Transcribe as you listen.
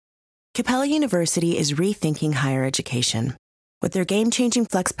Capella University is rethinking higher education. With their game-changing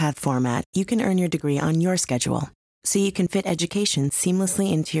FlexPath format, you can earn your degree on your schedule, so you can fit education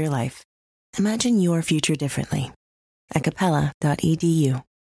seamlessly into your life. Imagine your future differently at capella.edu.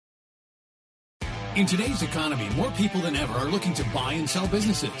 In today's economy, more people than ever are looking to buy and sell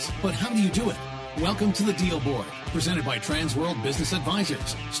businesses. But how do you do it? Welcome to the Deal Board, presented by Transworld Business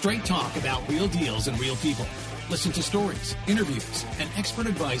Advisors. Straight talk about real deals and real people. Listen to stories, interviews, and expert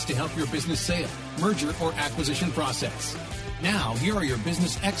advice to help your business sale, merger, or acquisition process. Now, here are your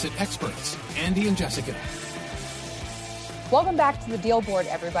business exit experts, Andy and Jessica. Welcome back to the Deal Board,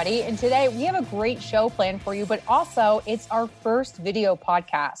 everybody. And today we have a great show planned for you, but also it's our first video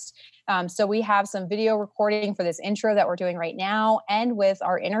podcast. So we have some video recording for this intro that we're doing right now and with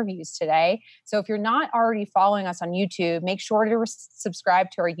our interviews today. So if you're not already following us on YouTube, make sure to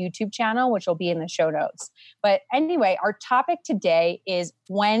subscribe to our YouTube channel, which will be in the show notes. But anyway, our topic today is,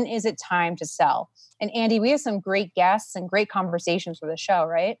 when is it time to sell? And Andy, we have some great guests and great conversations for the show,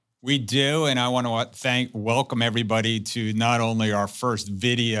 right? We do, and I want to welcome everybody to not only our first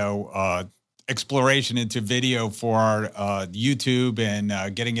video exploration into video for our YouTube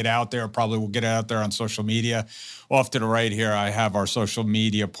and getting it out there. Probably we'll get it out there on social media. Off to the right here, I have our social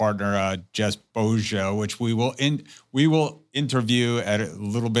media partner, Jess Bojo, which we will interview at a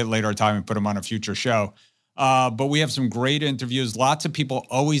little bit later time and put them on a future show. But we have some great interviews. Lots of people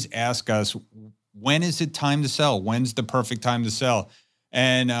always ask us, when is it time to sell? When's the perfect time to sell?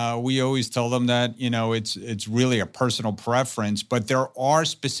 And we always tell them that, it's really a personal preference, but there are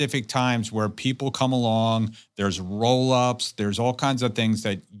specific times where people come along, there's roll-ups, there's all kinds of things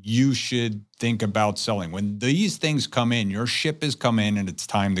that you should think about selling. When these things come in, your ship has come in and it's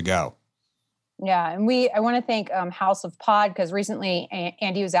time to go. Yeah, and I want to thank House of Pod, because recently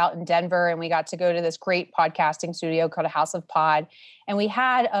Andy was out in Denver and we got to go to this great podcasting studio called House of Pod. And we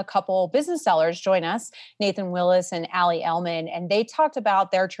had a couple business sellers join us, Nathan Willis and Allie Ellman, and they talked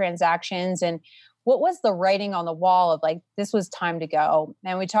about their transactions and what was the writing on the wall of like, this was time to go.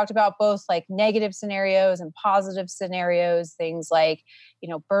 And we talked about both like negative scenarios and positive scenarios, things like,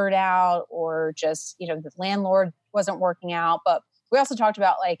 burnout or just, the landlord wasn't working out. But we also talked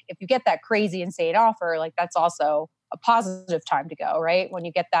about like, if you get that crazy insane offer, like that's also a positive time to go, right? When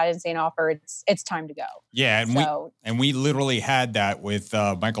you get that insane offer, it's time to go. Yeah, and we literally had that with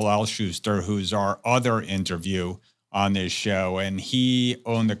Michael Alschuster, who's our other interview on this show, and he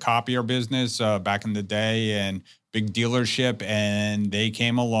owned a copier business back in the day and big dealership, and they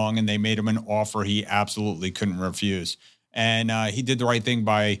came along and they made him an offer he absolutely couldn't refuse, and he did the right thing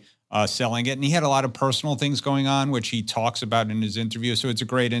by selling it. And he had a lot of personal things going on, which he talks about in his interview. So it's a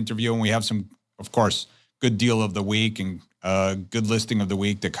great interview. And we have some, of course, good deal of the week and good listing of the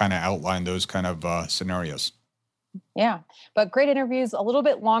week that kind of outline those kind of scenarios. Yeah, but great interviews, a little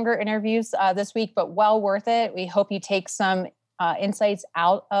bit longer interviews this week, but well worth it. We hope you take some insights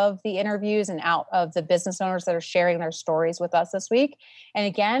out of the interviews and out of the business owners that are sharing their stories with us this week. And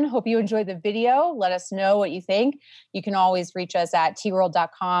again, hope you enjoyed the video. Let us know what you think. You can always reach us at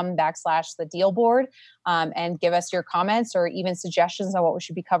tworld.com/the deal board and give us your comments or even suggestions on what we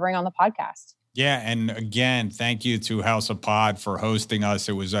should be covering on the podcast. Yeah. And again, thank you to House of Pod for hosting us.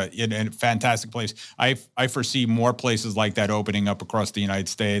 It was a fantastic place. I foresee more places like that opening up across the United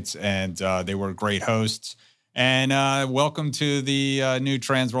States, and they were great hosts. And welcome to the new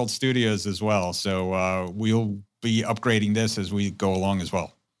Transworld Studios as well. So we'll be upgrading this as we go along as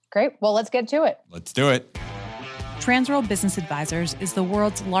well. Great. Well, let's get to it. Let's do it. Transworld Business Advisors is the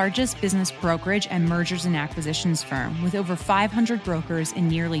world's largest business brokerage and mergers and acquisitions firm with over 500 brokers in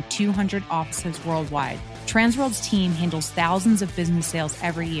nearly 200 offices worldwide. Transworld's team handles thousands of business sales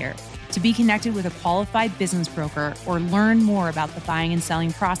every year. To be connected with a qualified business broker or learn more about the buying and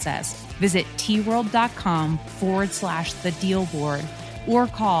selling process, visit tworld.com/the deal board or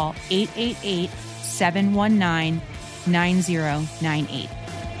call 888-719-9098.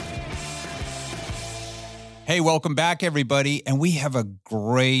 Hey, welcome back, everybody. And we have a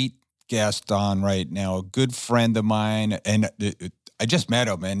great guest on right now, a good friend of mine. And I just met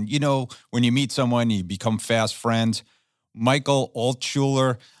him. And, when you meet someone, you become fast friends. Michael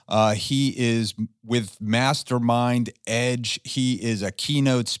Altshuler. He is with Mastermind Edge. He is a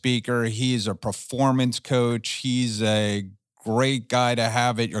keynote speaker. He is a performance coach. He's a great guy to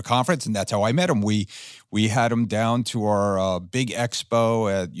have at your conference, and that's how I met him. We had him down to our big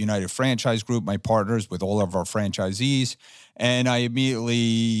expo at United Franchise Group, my partners with all of our franchisees, and I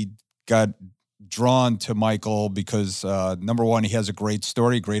immediately got drawn to Michael because, number one, he has a great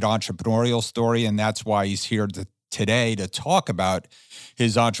story, great entrepreneurial story, and that's why he's here today to talk about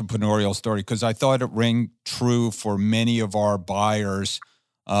his entrepreneurial story, because I thought it rang true for many of our buyers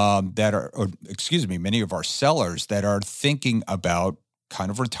many of our sellers that are thinking about kind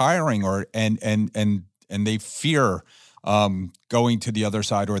of retiring and they fear going to the other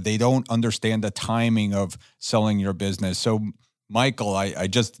side, or they don't understand the timing of selling your business. So, Michael, I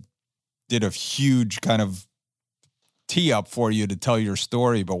just did a huge kind of tee up for you to tell your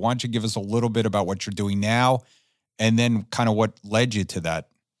story, but why don't you give us a little bit about what you're doing now and then kind of what led you to that?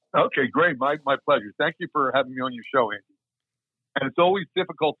 Okay, great. My pleasure. Thank you for having me on your show, Andy. And it's always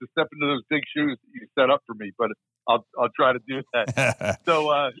difficult to step into those big shoes that you set up for me, but I'll try to do that.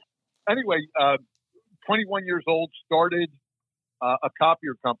 So anyway, 21 years old, started a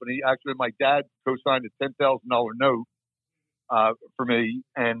copier company. Actually, my dad co-signed a $10,000 note for me,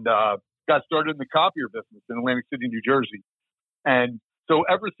 and got started in the copier business in Atlantic City, New Jersey. And so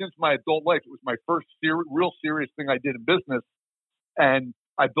ever since my adult life, it was my first real serious thing I did in business. And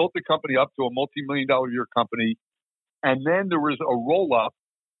I built the company up to a multi-million-dollar a year company. And then there was a roll-up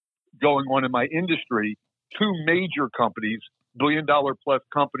going on in my industry, 2 major companies, billion-dollar-plus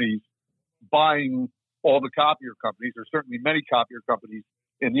companies, buying all the copier companies. There's certainly many copier companies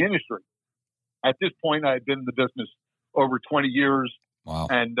in the industry. At this point, I had been in the business over 20 years. Wow.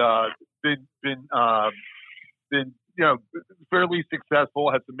 And been fairly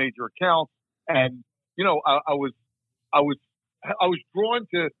successful. Had some major accounts, and I was drawn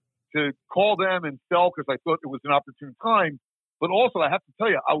to call them and sell because I thought it was an opportune time. But also, I have to tell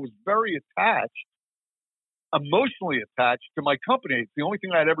you, I was very emotionally attached to my company. It's the only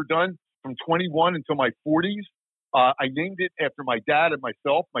thing I had ever done from 21 until my 40s. I named it after my dad and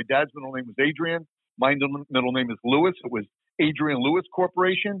myself. My dad's middle name was Adrian. My middle name is Lewis. It was Adrian Lewis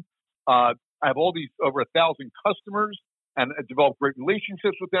Corporation. I have over 1,000 customers, and I developed great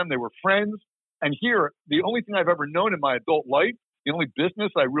relationships with them. They were friends. And here, the only thing I've ever known in my adult life, the only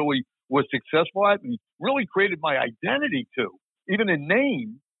business I really was successful at and really created my identity to, even in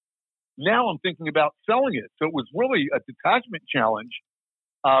name, now I'm thinking about selling it. So it was really a detachment challenge.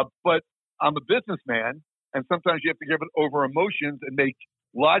 But I'm a businessman, and sometimes you have to give it over emotions and make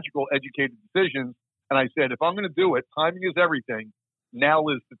logical, educated decisions. And I said, if I'm going to do it, timing is everything. Now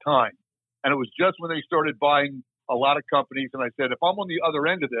is the time. And it was just when they started buying a lot of companies. And I said, if I'm on the other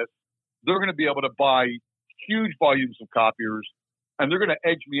end of this, they're going to be able to buy huge volumes of copiers, and they're going to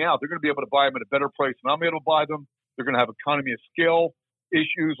edge me out. They're going to be able to buy them at a better price than I'm able to buy them. They're going to have economy of scale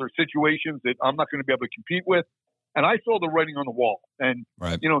issues or situations that I'm not going to be able to compete with. And I saw the writing on the wall. And,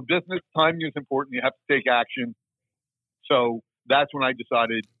 right. In business, timing is important. You have to take action. So that's when I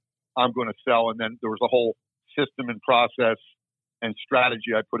decided I'm going to sell. And then there was a whole system and process and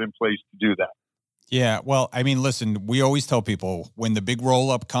strategy I put in place to do that. Yeah. Well, I mean, listen, we always tell people when the big roll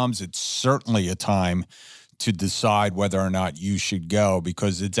up comes, it's certainly a time to decide whether or not you should go,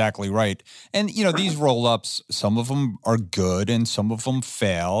 because exactly right. And, these roll-ups, some of them are good and some of them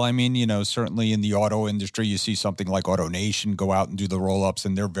fail. I mean, certainly in the auto industry, you see something like AutoNation go out and do the roll-ups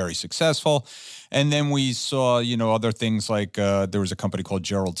and they're very successful. And then we saw, other things like there was a company called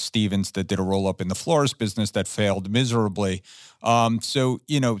Gerald Stevens that did a roll-up in the florist business that failed miserably. So,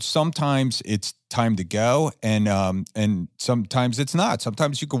 sometimes it's time to go and sometimes it's not.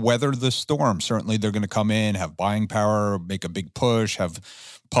 Sometimes you can weather the storm. Certainly they're going to come in, have buying power, make a big push, have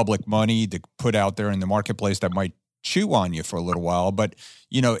public money to put out there in the marketplace that might chew on you for a little while. But,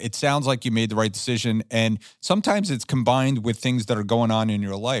 it sounds like you made the right decision. And sometimes it's combined with things that are going on in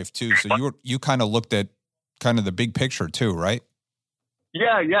your life too. So you kind of looked at kind of the big picture too, right?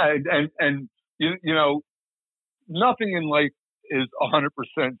 Yeah. And nothing in life is 100%.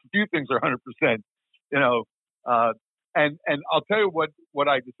 Few things are 100%, and I'll tell you what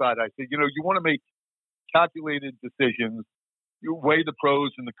I decided. I said, you want to make calculated decisions. You weigh the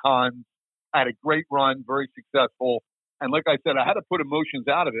pros and the cons. I had a great run, very successful. And like I said, I had to put emotions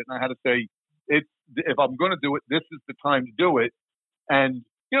out of it. And I had to say, if I'm going to do it, this is the time to do it. And,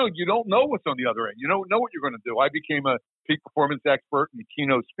 you don't know what's on the other end. You don't know what you're going to do. I became a peak performance expert and a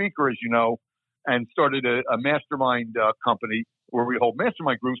keynote speaker, as you know, and started a mastermind company where we hold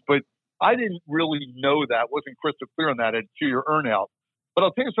mastermind groups. But I didn't really know that, wasn't crystal clear on that at 2-year earnout. But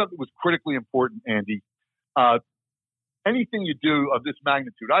I'll tell you something that was critically important, Andy. Anything you do of this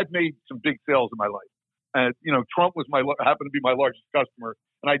magnitude, I've made some big sales in my life. Trump happened to be my largest customer,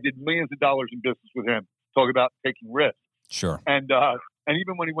 and I did millions of dollars in business with him. Talk about taking risks. Sure. And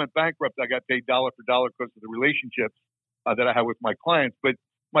even when he went bankrupt, I got paid dollar for dollar because of the relationships that I had with my clients. But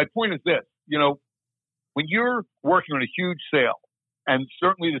my point is this, when you're working on a huge sale, and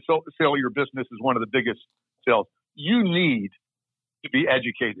certainly the sale of your business is one of the biggest sales, you need to be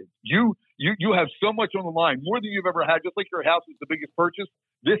educated. You have so much on the line, more than you've ever had. Just like your house is the biggest purchase,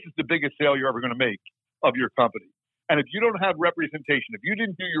 this is the biggest sale you're ever going to make of your company. And if you don't have representation, if you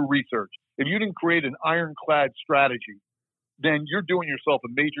didn't do your research, if you didn't create an ironclad strategy, then you're doing yourself a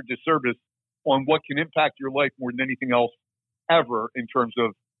major disservice on what can impact your life more than anything else ever in terms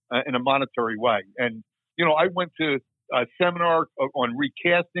of in a monetary way. And, I went to a seminar on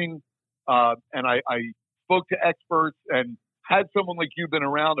recasting, and I spoke to experts, and had someone like you been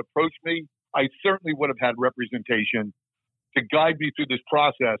around approach me, I certainly would have had representation to guide me through this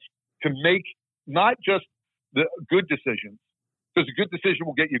process to make not just the good decisions, because a good decision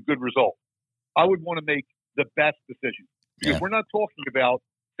will get you a good result. I would want to make the best decision, because we're not talking about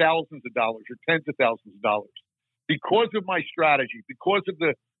thousands of dollars or tens of thousands of dollars. Because of my strategy, because of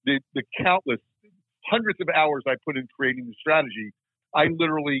the countless hundreds of hours I put in creating the strategy,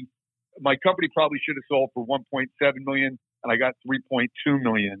 my company probably should have sold for $1.7 million, and I got $3.2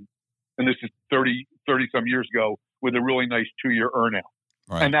 million. And this is 30 some years ago with a really nice 2-year earnout.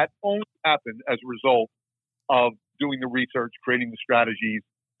 Right. And that only happened as a result of doing the research, creating the strategies,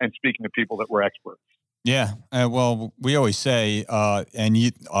 and speaking to people that were experts. Yeah. Well, we always say, and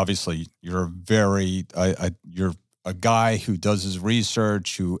you obviously you're you're a guy who does his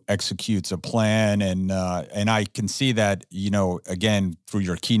research, who executes a plan, and I can see that, again, through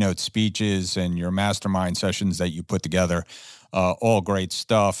your keynote speeches and your mastermind sessions that you put together, all great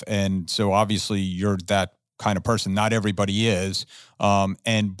stuff. And so obviously you're that kind of person. Not everybody is.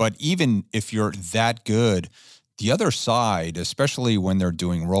 But even if you're that good, the other side, especially when they're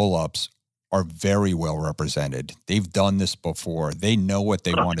doing roll-ups, are very well represented. They've done this before. They know what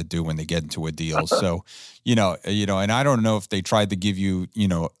they want to do when they get into a deal. So, and I don't know if they tried to give you,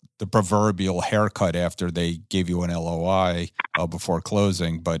 the proverbial haircut after they gave you an LOI before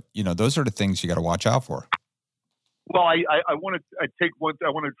closing, but those are the things you got to watch out for. Well, I want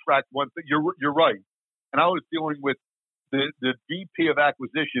to track one thing. You're right. And I was dealing with the VP of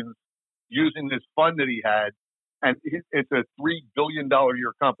acquisitions using this fund that he had, and it's a $3 billion a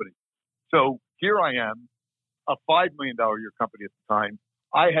year company. So here I am, a $5 million a year company at the time.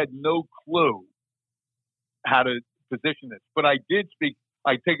 I had no clue how to position this, but I did speak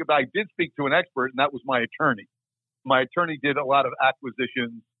to an expert, and that was my attorney. My attorney did a lot of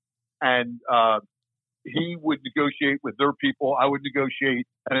acquisitions, and he would negotiate with their people. I would negotiate,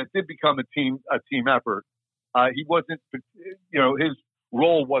 and it did become a team effort. He wasn't, his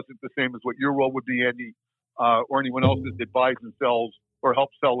role wasn't the same as what your role would be, Andy, or anyone else's that buys and sells or help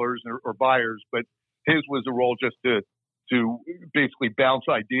sellers or buyers, but his was a role just to basically bounce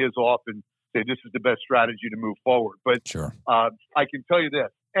ideas off and say, this is the best strategy to move forward. But sure. I can tell you this,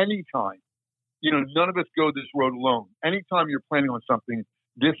 anytime, none of us go this road alone. Anytime you're planning on something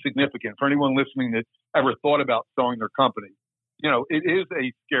this significant, for anyone listening that ever thought about selling their company, it is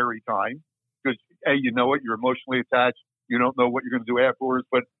a scary time because, you know it, you're emotionally attached. You don't know what you're going to do afterwards.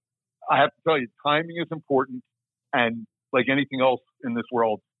 But I have to tell you, timing is important. And like anything else in this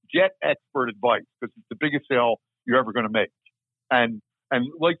world, get expert advice because it's the biggest sale you're ever going to make. And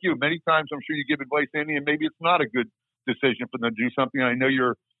like you, many times I'm sure you give advice, Andy, and maybe it's not a good decision for them to do something. I know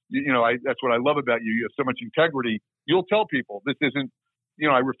that's what I love about you. You have so much integrity. You'll tell people this isn't,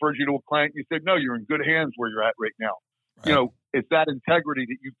 I referred you to a client. You said, no, you're in good hands where you're at right now. Right. It's that integrity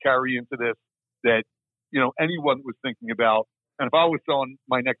that you carry into this that, anyone was thinking about. And if I was selling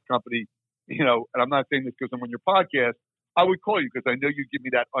my next company, and I'm not saying this because I'm on your podcast, I would call you because I know you give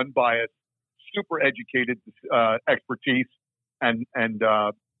me that unbiased, super educated expertise and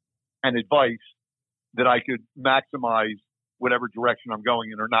advice that I could maximize whatever direction I'm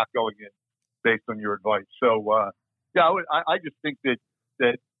going in or not going in based on your advice. So, I just think that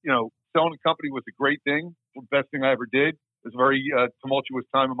selling a company was a great thing. The best thing I ever did. It was a very tumultuous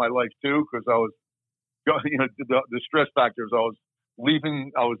time in my life too because I was, the stress factors. I was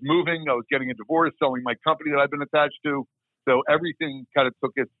leaving, I was moving, I was getting a divorce, selling my company that I've been attached to. So everything kind of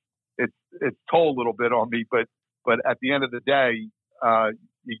took its toll a little bit on me. But at the end of the day,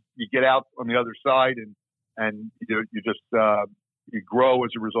 you get out on the other side and you just you grow as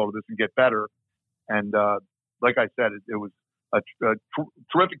a result of this and get better. And like I said, it was a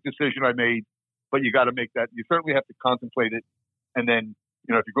terrific decision I made. But you got to make that. You certainly have to contemplate it, and then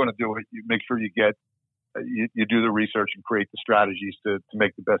if you're going to do it, you make sure you get you do the research and create the strategies to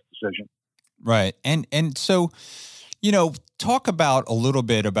make the best decision. Right, and so. Talk about a little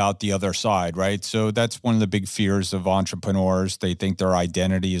bit about the other side, right? So that's one of the big fears of entrepreneurs. They think their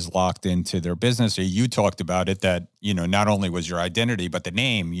identity is locked into their business. Or you talked about it that, not only was your identity, but the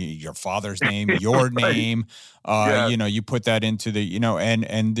name, your father's name, your right. name, you put that into the,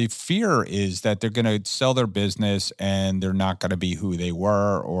 and the fear is that they're going to sell their business and they're not going to be who they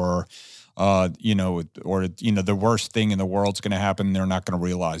were or, the worst thing in the world's going to happen. They're not going to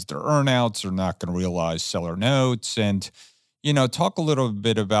realize their earnouts. They're not going to realize seller notes. And, talk a little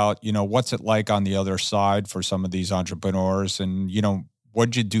bit about, what's it like on the other side for some of these entrepreneurs, and,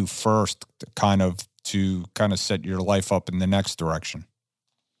 what'd you do first to set your life up in the next direction?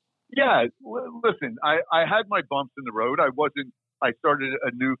 Yeah, listen, I had my bumps in the road. I started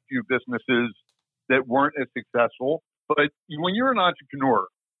a new few businesses that weren't as successful, but when you're an entrepreneur,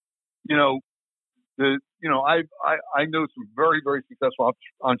 I know some very, very successful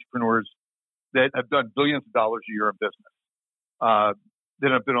entrepreneurs that have done billions of dollars a year in business.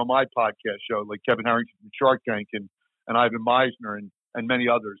 That have been on my podcast show, like Kevin Harrington from Shark Tank and Ivan Meisner and many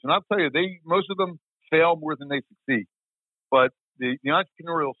others. And I'll tell you, most of them fail more than they succeed. But the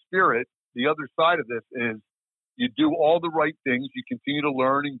entrepreneurial spirit, the other side of this is you do all the right things, you continue to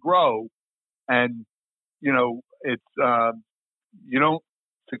learn and grow, and it's you don't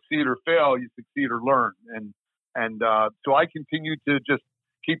succeed or fail, you succeed or learn. And so I continue to just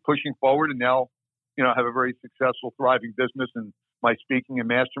keep pushing forward, and now have a very successful, thriving business and my speaking and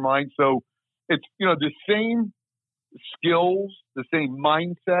mastermind. So it's the same skills, the same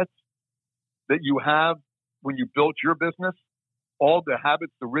mindsets that you have when you built your business, all the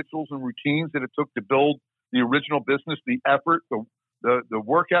habits, the rituals and routines that it took to build the original business, the effort, the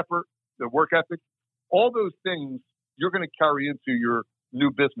work effort, the work ethic, all those things you're going to carry into your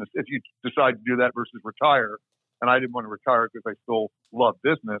new business if you decide to do that versus retire. And I didn't want to retire because I still love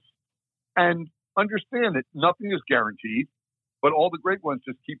business. And understand that nothing is guaranteed, but all the great ones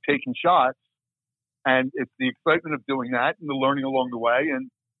just keep taking shots. And it's the excitement of doing that and the learning along the way.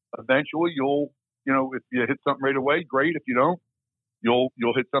 And eventually you'll, if you hit something right away, great. If you don't, you'll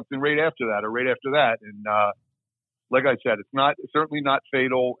hit something right after that or right after that. And like I said, it's certainly not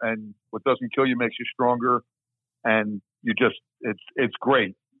fatal. And what doesn't kill you makes you stronger. And it's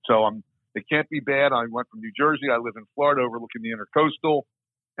great. So it can't be bad. I went from New Jersey. I live in Florida overlooking the Intercoastal.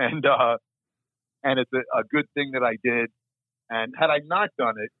 And it's a good thing that I did. And had I not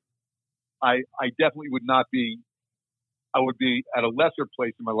done it, I definitely would not be, I would be at a lesser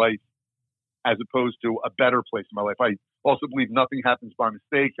place in my life as opposed to a better place in my life. I also believe nothing happens by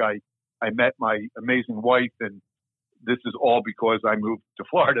mistake. I met my amazing wife, and this is all because I moved to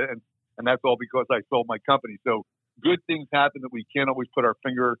Florida, and that's all because I sold my company. So good things happen that we can't always put our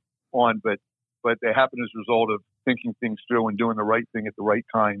finger on, but they happen as a result of thinking things through and doing the right thing at the right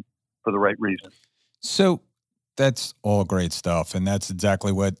time for the right reason. So that's all great stuff. And that's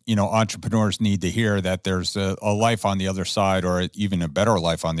exactly what, entrepreneurs need to hear, that there's a life on the other side, or even a better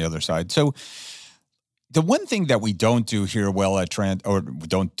life on the other side. So the one thing that we don't do here well at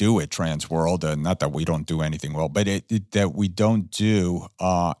don't do at Transworld, not that we don't do anything well, but that we don't do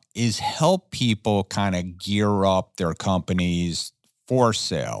is help people kind of gear up their companies for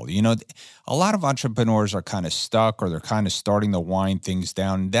sale. A lot of entrepreneurs are kind of stuck, or they're kind of starting to wind things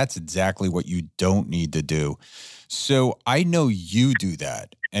down. That's exactly what you don't need to do. So I know you do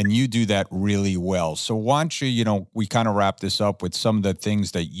that, and you do that really well. So why don't you, we kind of wrap this up with some of the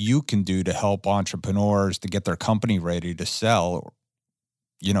things that you can do to help entrepreneurs to get their company ready to sell,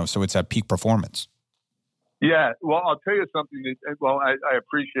 so it's at peak performance. Yeah. Well, I'll tell you something I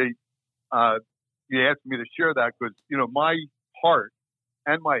appreciate you asking me to share that, because, my heart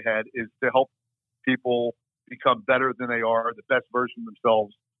and my head is to help people become better than they are, the best version of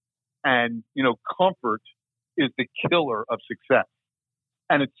themselves. And, comfort is the killer of success.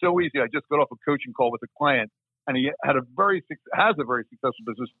 And it's so easy. I just got off a coaching call with a client, and he has a very successful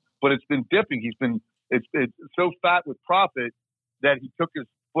business, but it's been dipping. It's so fat with profit that he took his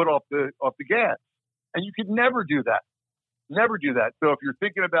foot off the gas. And you could never do that. Never do that. So if you're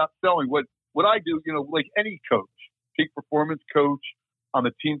thinking about selling, what I do, like any coach, peak performance coach, I'm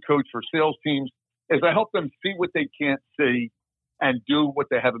a team coach for sales teams, is I help them see what they can't see and do what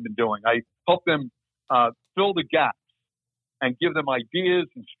they haven't been doing. I help them fill the gaps and give them ideas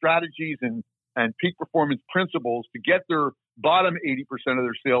and strategies and peak performance principles to get their bottom 80% of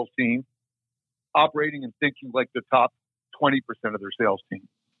their sales team operating and thinking like the top 20% of their sales team.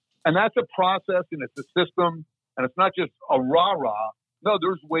 And that's a process, and it's a system, and it's not just a rah-rah. No,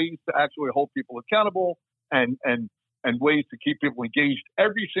 there's ways to actually hold people accountable and ways to keep people engaged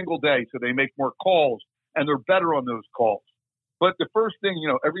every single day so they make more calls and they're better on those calls. But the first thing,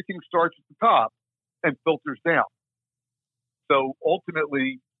 everything starts at the top and filters down. So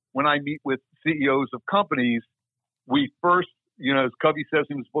ultimately, when I meet with CEOs of companies, we first, as Covey says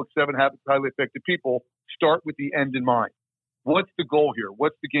in his book, 7 Habits of Highly Effective People, start with the end in mind. What's the goal here?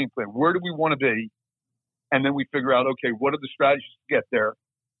 What's the game plan? Where do we want to be? And then we figure out, okay, what are the strategies to get there?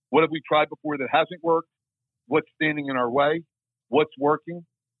 What have we tried before that hasn't worked? What's standing in our way? What's working?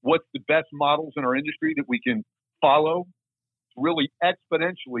 what's the best models in our industry that we can follow to really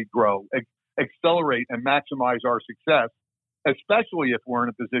exponentially grow, accelerate, and maximize our success, especially if we're in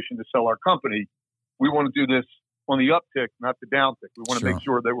a position to sell our company. We want to do this on the uptick, not the downtick. We want to make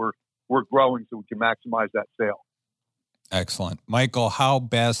sure that we're growing so we can maximize that sale. Excellent. Michael, how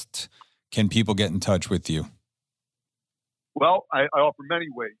best can people get in touch with you? Well, I offer many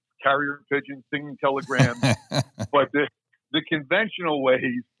ways: carrier pigeon, singing telegram. But the conventional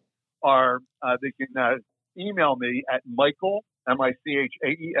ways are they can email me at Michael,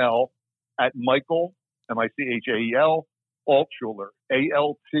 Michael, at Michael, Michael, Altshuler,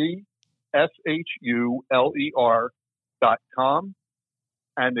 ALTSHULER.com.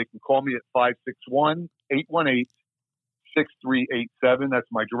 And they can call me at 561-818-6387. That's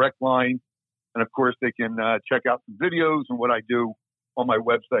my direct line. And of course, they can check out some videos and what I do on my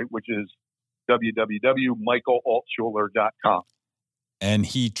website, which is www.michaelaltshuler.com. And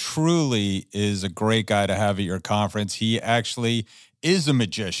he truly is a great guy to have at your conference. He actually is a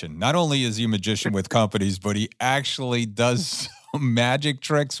magician. Not only is he a magician with companies, but he actually does magic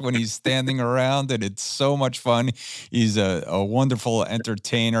tricks when he's standing around, and it's so much fun. He's a wonderful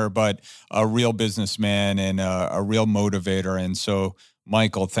entertainer, but a real businessman and a real motivator. And so,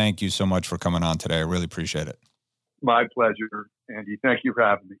 Michael, thank you so much for coming on today. I really appreciate it. My pleasure, Andy. Thank you for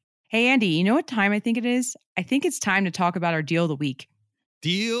having me. Hey, Andy, you know what time I think it is? I think it's time to talk about our deal of the week.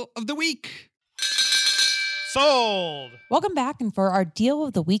 Deal of the week. Sold. Welcome back. And for our deal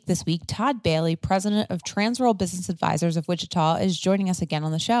of the week this week, Todd Bailey, president of Transworld Business Advisors of Wichita, is joining us again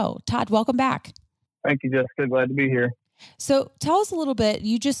on the show. Todd, welcome back. Thank you, Jessica. Glad to be here. So tell us a little bit.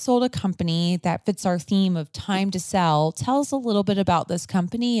 You just sold a company that fits our theme of time to sell. Tell us a little bit about this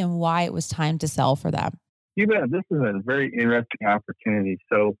company and why it was time to sell for them. You bet. This is a very interesting opportunity.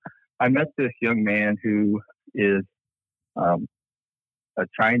 So I met this young man who is a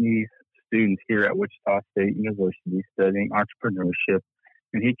Chinese student here at Wichita State University studying entrepreneurship.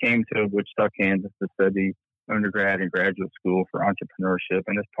 And he came to Wichita, Kansas to study undergrad and graduate school for entrepreneurship.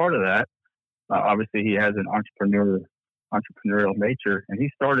 And as part of that, obviously he has an entrepreneurial nature, and he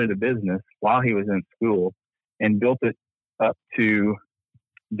started a business while he was in school and built it up to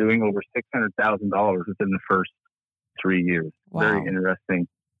doing over $600,000 within the first 3 years. Wow. Very interesting.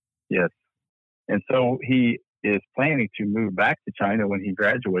 Yes. And so he is planning to move back to China when he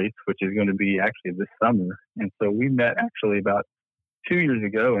graduates, which is going to be actually this summer. And so we met actually about 2 years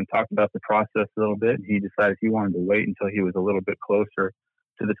ago and talked about the process a little bit. He decided he wanted to wait until he was a little bit closer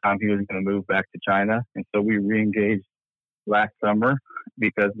to the time he was going to move back to China. And so we re-engaged last summer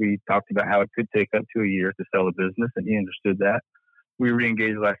because we talked about how it could take up to a year to sell a business, and he understood that. We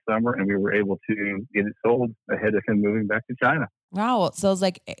re-engaged last summer, and we were able to get it sold ahead of him moving back to China. Wow. It sounds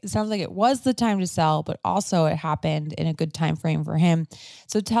like it was the time to sell, but also it happened in a good time frame for him.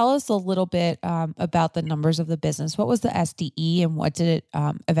 So tell us a little bit about the numbers of the business. What was the SDE and what did it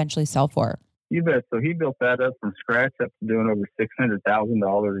eventually sell for? You bet. So he built that up from scratch up to doing over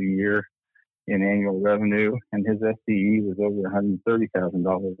 $600,000 a year in annual revenue, and his SDE was over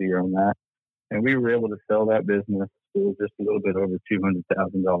 $130,000 a year on that. And we were able to sell that business for just a little bit over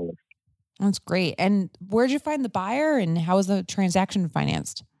 $200,000. That's great. And where'd you find the buyer, and how was the transaction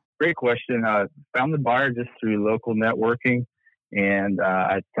financed? Great question. Found the buyer just through local networking, and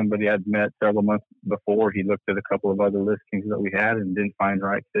somebody I'd met several months before. He looked at a couple of other listings that we had and didn't find the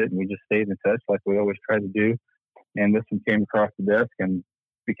right fit, and we just stayed in touch like we always try to do. And this one came across the desk and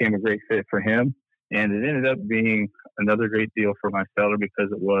became a great fit for him. And it ended up being another great deal for my seller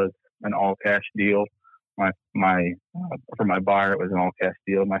because it was an all-cash deal. For my buyer, it was an all-cash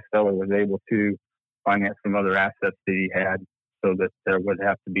deal. My seller was able to finance some other assets that he had so that there would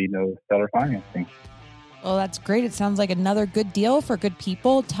have to be no seller financing. Well, that's great. It sounds like another good deal for good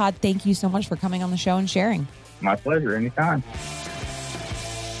people. Todd, thank you so much for coming on the show and sharing. My pleasure. Anytime.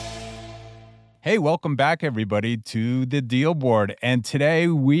 Hey, welcome back, everybody, to the Deal Board. And today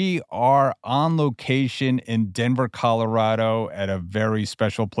we are on location in Denver, Colorado at a very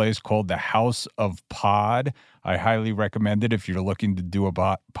special place called the House of Pod. I highly recommend it if you're looking to do a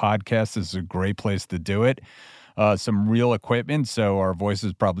podcast. This is a great place to do it. Some real equipment, so our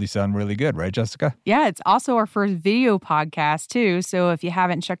voices probably sound really good, right, Jessica? Yeah, it's also our first video podcast, too. So if you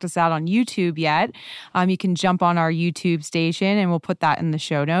haven't checked us out on YouTube yet, you can jump on our YouTube station, and we'll put that in the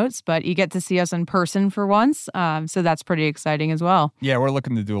show notes. But you get to see us in person for once, so that's pretty exciting as well. Yeah, we're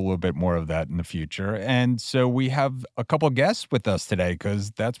looking to do a little bit more of that in the future. And so we have a couple of guests with us today because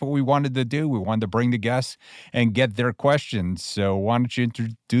that's what we wanted to do. We wanted to bring the guests and get their questions. So why don't you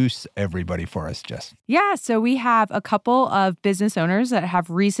introduce everybody for us, Jess? Yeah, so we have a couple of business owners that have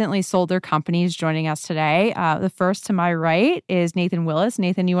recently sold their companies joining us today. The first to my right is Nathan Willis.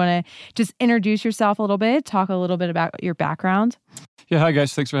 Nathan, you want to just introduce yourself a little bit, talk a little bit about your background? Yeah, hi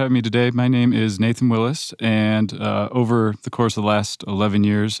guys. Thanks for having me today. My name is Nathan Willis, and over the course of the last 11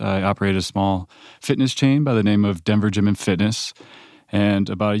 years, I operated a small fitness chain by the name of Denver Gym and Fitness. And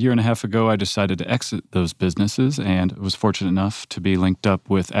about a year and a half ago, I decided to exit those businesses, and was fortunate enough to be linked up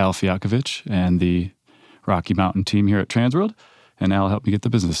with Al Fiakovich and the Rocky Mountain team here at Transworld, and Al helped me get the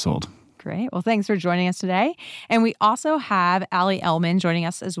business sold. Great. Well, thanks for joining us today. And we also have Allie Ellman joining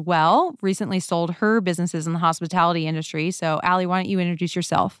us as well. Recently sold her businesses in the hospitality industry. So, Allie, why don't you introduce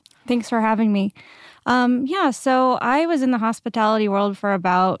yourself? Thanks for having me. So I was in the hospitality world for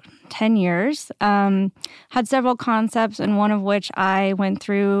about 10 years, had several concepts, and one of which I went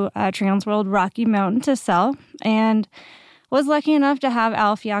through Transworld Rocky Mountain to sell, and was lucky enough to have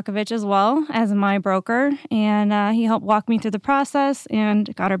Al Fiakovich as well as my broker, and he helped walk me through the process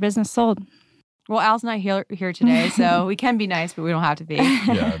and got our business sold. Well, Al's not here today, so we can be nice, but we don't have to be.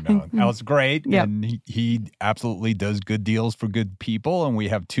 Yeah, no, Al's great, Yep. and he absolutely does good deals for good people, and we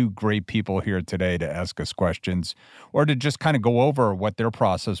have two great people here today to ask us questions or to just kind of go over what their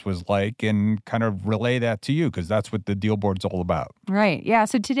process was like and kind of relay that to you, because that's what the Deal Board's all about. Right. Yeah.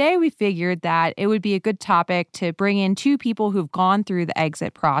 So today we figured that it would be a good topic to bring in two people who've gone through the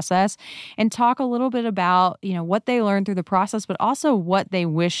exit process and talk a little bit about, what they learned through the process, but also what they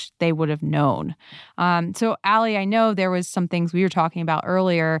wish they would have known. So, Allie, I know there was some things we were talking about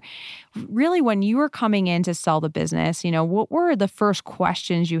earlier. Really, when you were coming in to sell the business, what were the first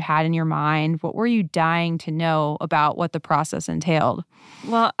questions you had in your mind? What were you dying to know about what the process entailed?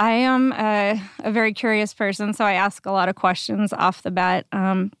 Well, I am a very curious person, so I ask a lot of questions off the bat.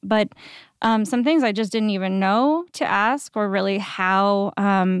 But some things I just didn't even know to ask, or really how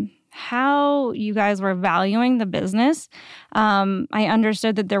you guys were valuing the business. I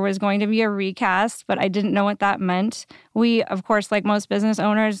understood that there was going to be a recast, but I didn't know what that meant. We, of course, like most business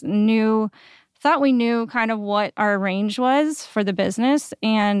owners, thought we knew kind of what our range was for the business,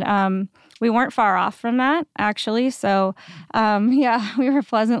 and we weren't far off from that, actually. So, we were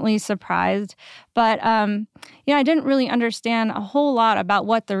pleasantly surprised. But, I didn't really understand a whole lot about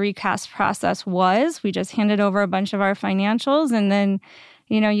what the recast process was. We just handed over a bunch of our financials, and then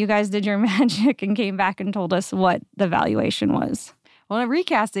you guys did your magic and came back and told us what the valuation was. Well,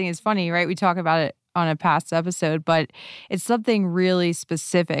 recasting is funny, right? We talk about it on a past episode, but it's something really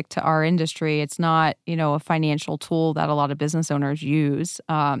specific to our industry. It's not, a financial tool that a lot of business owners use.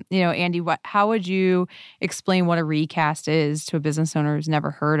 Andy, how would you explain what a recast is to a business owner who's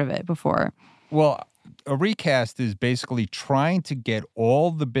never heard of it before? Well, a recast is basically trying to get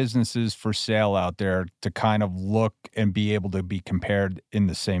all the businesses for sale out there to kind of look and be able to be compared in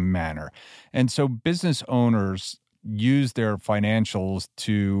the same manner. And so business owners use their financials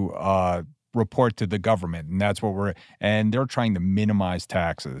to report to the government, and that's what they're trying to minimize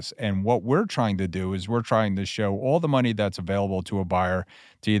taxes. And what we're trying to do is we're trying to show all the money that's available to a buyer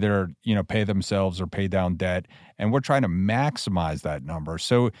to either, pay themselves or pay down debt. And we're trying to maximize that number.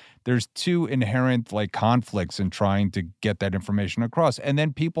 So there's two inherent conflicts in trying to get that information across. And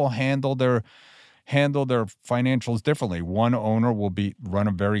then people handle their financials differently. One owner will run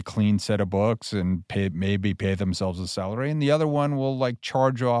a very clean set of books and maybe pay themselves a salary, and the other one will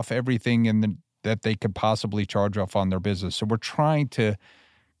charge off everything that they could possibly charge off on their business. So we're trying to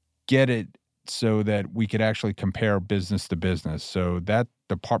get it so that we could actually compare business to business. So that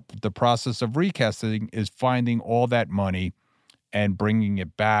the process of recasting is finding all that money and bringing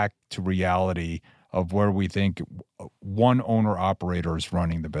it back to reality of where we think one owner operator is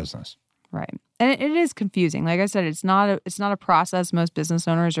running the business. Right. And it is confusing. Like I said, it's not a process most business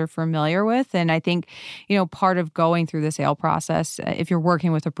owners are familiar with. And I think, part of going through the sale process, if you're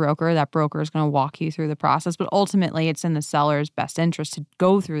working with a broker, that broker is going to walk you through the process. But ultimately, it's in the seller's best interest to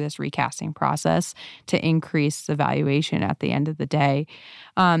go through this recasting process to increase the valuation at the end of the day.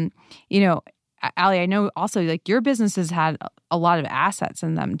 Allie, I know also your businesses had a lot of assets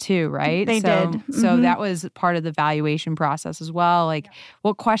in them too, right? They did. Mm-hmm. So that was part of the valuation process as well.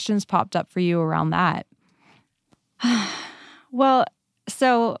 What questions popped up for you around that? Well,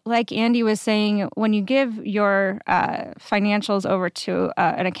 so like Andy was saying, when you give your financials over to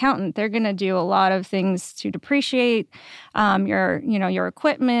an accountant, they're going to do a lot of things to depreciate your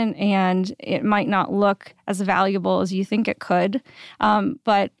equipment, and it might not look as valuable as you think it could.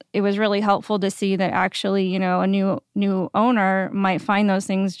 But it was really helpful to see that actually, a new owner might find those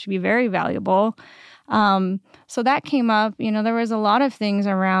things to be very valuable. So that came up. There was a lot of things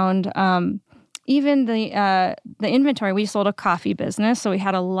around even the inventory, we sold a coffee business, so we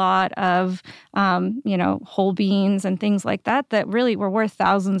had a lot of whole beans and things like that really were worth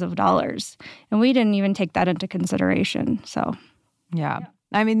thousands of dollars, and we didn't even take that into consideration. So, yeah.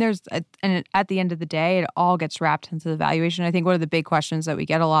 I mean, and at the end of the day, it all gets wrapped into the valuation. I think one of the big questions that we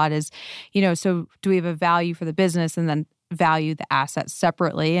get a lot is, so do we have a value for the business and then value the assets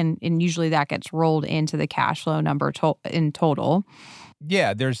separately? And usually that gets rolled into the cash flow number in total.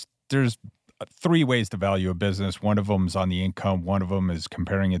 Yeah, there's 3 ways to value a business. One of them is on the income. One of them is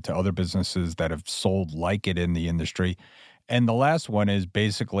comparing it to other businesses that have sold like it in the industry. And the last one is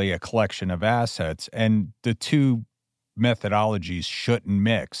basically a collection of assets. And the two methodologies shouldn't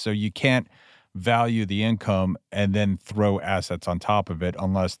mix. So you can't value the income and then throw assets on top of it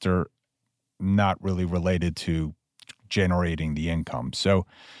unless they're not really related to generating the income.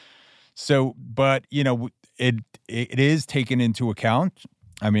 But it is taken into account.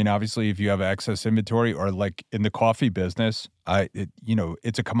 I mean, obviously, if you have excess inventory or like in the coffee business,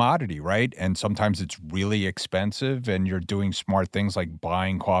 it's a commodity, right? And sometimes it's really expensive and you're doing smart things like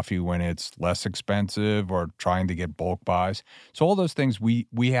buying coffee when it's less expensive or trying to get bulk buys. So all those things we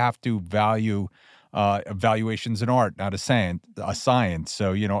have to value. Valuation's an art, not a science.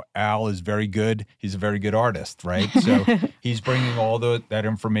 So, Al is very good. He's a very good artist, right? So he's bringing all that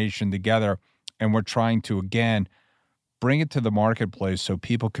information together, and we're trying to, again, bring it to the marketplace so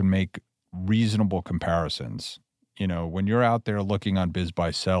people can make reasonable comparisons. When you're out there looking on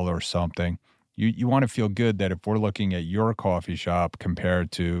BizBuySell or something, you want to feel good that if we're looking at your coffee shop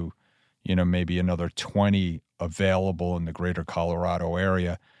compared to, maybe another 20 available in the greater Colorado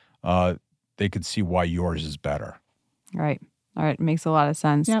area, they could see why yours is better. Right. All right. Makes a lot of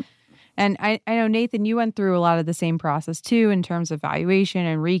sense. Yep. And I know, Nathan, you went through a lot of the same process too in terms of valuation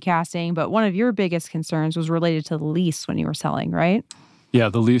and recasting, but one of your biggest concerns was related to the lease when you were selling, right? Yeah,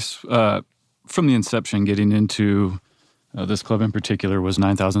 the lease from the inception, getting into this club in particular was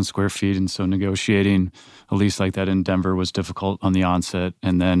 9,000 square feet. And so negotiating a lease like that in Denver was difficult on the onset.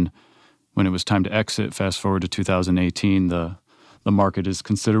 And then when it was time to exit, fast forward to 2018, the market is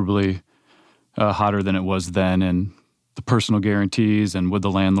considerably hotter than it was then. And the personal guarantees and would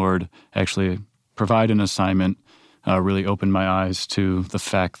the landlord actually provide an assignment really opened my eyes to the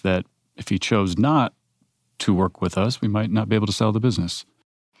fact that if he chose not to work with us, we might not be able to sell the business.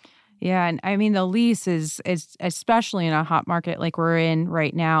 Yeah, and I mean, the lease is especially in a hot market like we're in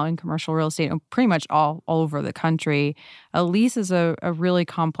right now in commercial real estate, pretty much all over the country. A lease is a really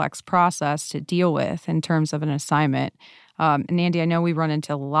complex process to deal with in terms of an assignment. And Andy, I know we run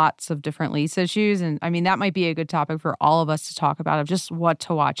into lots of different lease issues. And I mean, that might be a good topic for all of us to talk about, of just what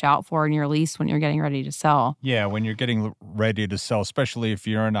to watch out for in your lease when you're getting ready to sell. Yeah, when you're getting ready to sell, especially if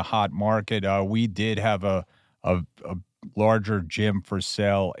you're in a hot market. We did have a larger gym for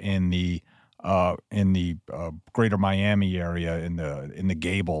sale in the greater Miami area in the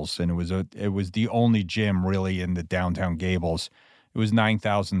Gables. And it was the only gym really in the downtown Gables. It was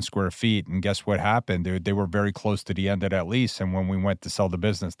 9,000 square feet. And guess what happened? They were very close to the end of that lease. And when we went to sell the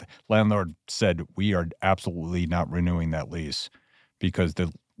business, the landlord said, we are absolutely not renewing that lease because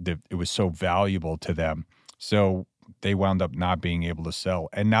it was so valuable to them. So they wound up not being able to sell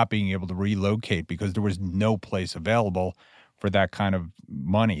and not being able to relocate because there was no place available for that kind of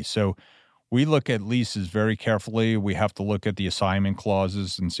money. So we look at leases very carefully. We have to look at the assignment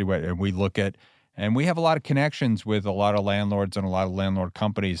clauses and see what, and we have a lot of connections with a lot of landlords and a lot of landlord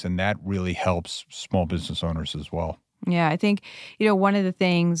companies, and that really helps small business owners as well. Yeah, I think, one of the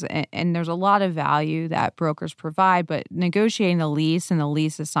things, and there's a lot of value that brokers provide, but negotiating the lease and the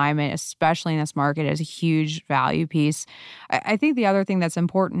lease assignment, especially in this market, is a huge value piece. I think the other thing that's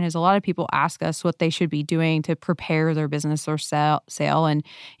important is a lot of people ask us what they should be doing to prepare their business or sale and,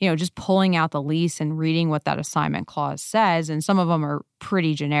 just pulling out the lease and reading what that assignment clause says. And some of them are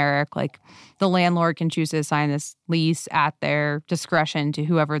pretty generic, like the landlord can choose to assign this lease at their discretion to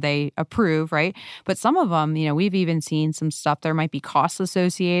whoever they approve, right? But some of them, we've even seen some stuff. There might be costs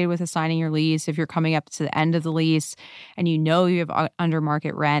associated with assigning your lease. If you're coming up to the end of the lease and you have under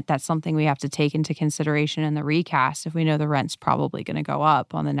market rent, that's something we have to take into consideration in the recast if we know the rent's probably going to go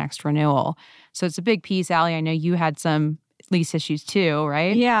up on the next renewal. So it's a big piece. Allie, I know you had some lease issues too,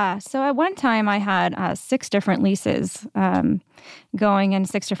 right? Yeah. So at one time I had 6 different leases going in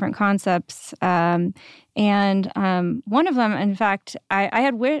 6 different concepts. And one of them, in fact,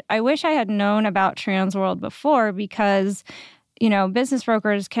 I wish I had known about Transworld before because, business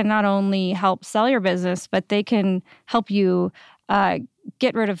brokers can not only help sell your business, but they can help you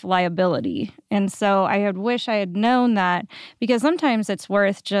get rid of liability. And so I wish I had known that because sometimes it's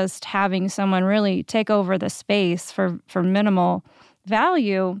worth just having someone really take over the space for minimal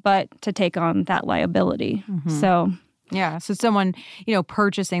value, but to take on that liability. So yeah. So someone,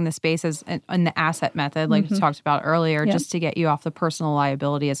 purchasing the space as in the asset method, like we talked about earlier, just to get you off the personal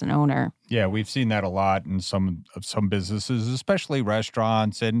liability as an owner. Yeah, we've seen that a lot in some businesses, especially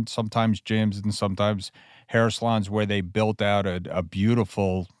restaurants and sometimes gyms and sometimes hair salons where they built out a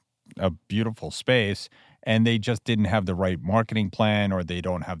beautiful space and they just didn't have the right marketing plan, or they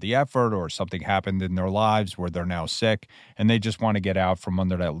don't have the effort, or something happened in their lives where they're now sick and they just want to get out from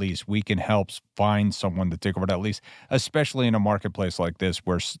under that lease. We can help find someone to take over that lease, especially in a marketplace like this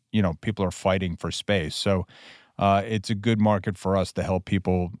where, people are fighting for space. So it's a good market for us to help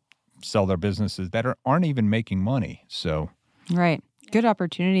people sell their businesses that aren't even making money. So right. Good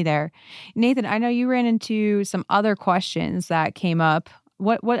opportunity there. Nathan, I know you ran into some other questions that came up.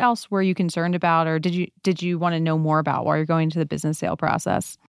 What else were you concerned about, or did you want to know more about while you're going to the business sale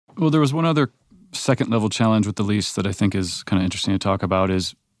process? Well, there was one other second level challenge with the lease that I think is kind of interesting to talk about.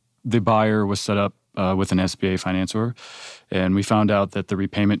 Is the buyer was set up with an SBA financier, and we found out that the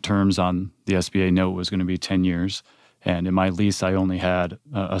repayment terms on the SBA note was going to be 10 years. And in my lease, I only had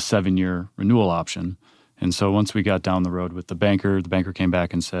a 7-year renewal option. And so once we got down the road with the banker came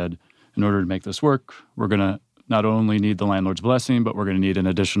back and said, in order to make this work, we're going to not only need the landlord's blessing, but we're going to need an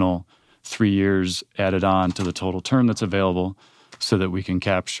additional 3 years added on to the total term that's available so that we can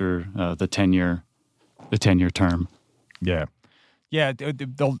capture the 10-year term. Yeah. Yeah.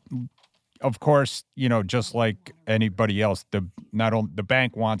 Of course, just like anybody else, the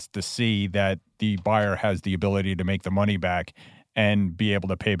bank wants to see that the buyer has the ability to make the money back and be able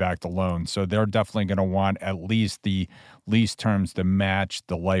to pay back the loan. So they're definitely going to want at least the lease terms to match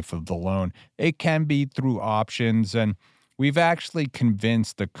the life of the loan. It can be through options, and we've actually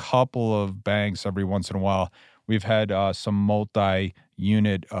convinced a couple of banks every once in a while. We've had some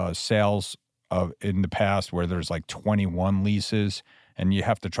multi-unit sales in the past where there's like 21 leases, and you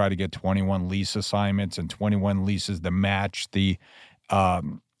have to try to get 21 lease assignments and 21 leases to match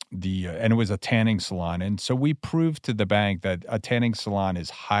and it was a tanning salon. And so we proved to the bank that a tanning salon is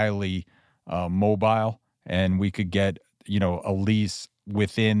highly mobile, and we could get, a lease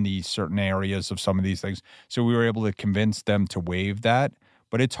within these certain areas of some of these things. So we were able to convince them to waive that,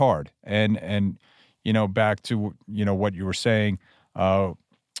 but it's hard. And back to, what you were saying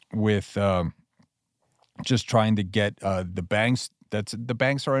with just trying to get the banks, the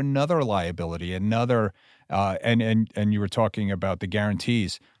banks are another liability, another, and you were talking about the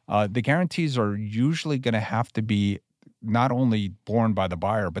guarantees. The guarantees are usually going to have to be not only borne by the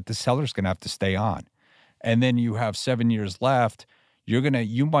buyer, but the seller's going to have to stay on. And then you have 7 years left.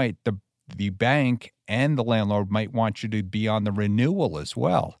 The bank and the landlord might want you to be on the renewal as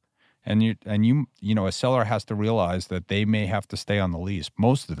well. And a seller has to realize that they may have to stay on the lease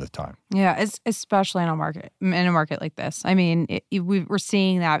most of the time. Yeah, especially in a market like this. I mean, we're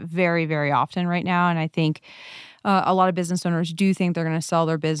seeing that very, very often right now, and I think a lot of business owners do think they're going to sell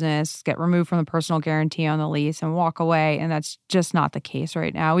their business, get removed from the personal guarantee on the lease, and walk away, and that's just not the case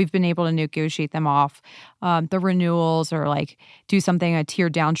right now. We've been able to negotiate them off the renewals, or like do a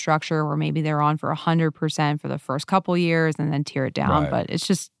tiered down structure where maybe they're on for 100% for the first couple years and then tear it down. Right. But it's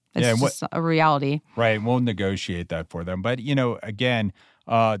just a reality. Right. We'll negotiate that for them. But, again,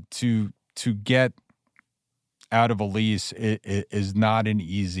 to get out of a lease is not an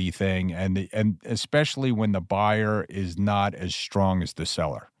easy thing. And especially when the buyer is not as strong as the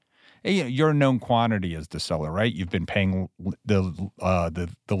seller. You're a known quantity as the seller, right? You've been paying the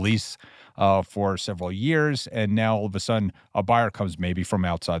lease for several years, and now all of a sudden a buyer comes maybe from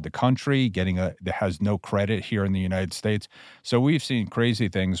outside the country, that has no credit here in the United States. So we've seen crazy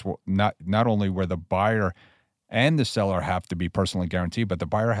things, not only where the buyer and the seller have to be personally guaranteed, but the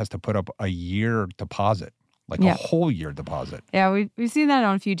buyer has to put up a year deposit. A whole year deposit. Yeah, we've seen that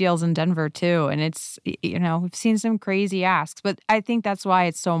on a few deals in Denver too. And it's, we've seen some crazy asks. But I think that's why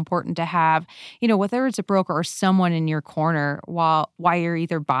it's so important to have, whether it's a broker or someone in your corner while you're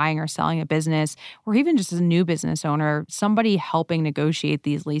either buying or selling a business, or even just as a new business owner, somebody helping negotiate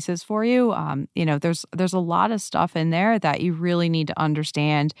these leases for you. There's a lot of stuff in there that you really need to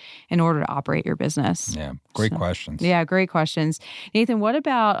understand in order to operate your business. Yeah, great questions. Yeah, great questions. Nathan, what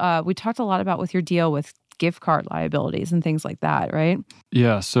about, we talked a lot about with your deal with gift card liabilities and things like that, right?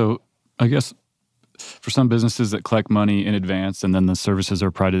 Yeah. So I guess for some businesses that collect money in advance and then the services are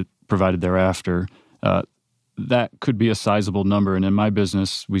provided thereafter, that could be a sizable number. And in my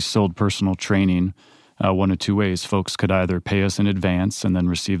business, we sold personal training one of two ways. Folks could either pay us in advance and then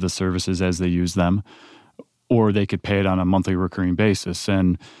receive the services as they use them, or they could pay it on a monthly recurring basis.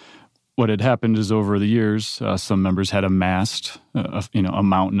 And what had happened is over the years, some members had amassed a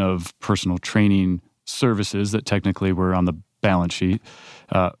mountain of personal training services that technically were on the balance sheet.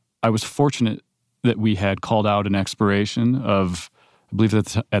 I was fortunate that we had called out an expiration of, I believe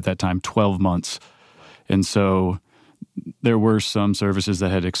at that time, 12 months. And so there were some services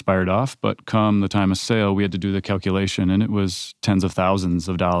that had expired off, but come the time of sale, we had to do the calculation, and it was tens of thousands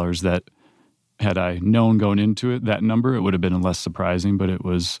of dollars that, had I known going into it, that number, it would have been less surprising, but it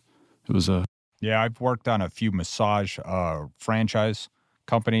was a... Yeah, I've worked on a few massage franchise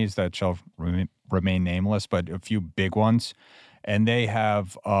companies that shall remain nameless, but a few big ones. And they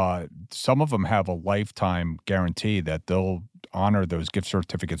have, some of them have a lifetime guarantee that they'll honor those gift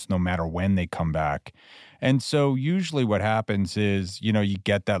certificates no matter when they come back. And so usually what happens is, you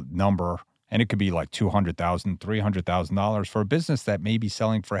get that number, and it could be like $200,000, $300,000 for a business that may be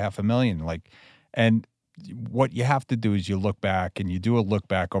selling for $500,000. And what you have to do is you look back, and you do a look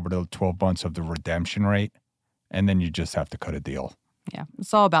back over the 12 months of the redemption rate, and then you just have to cut a deal. Yeah,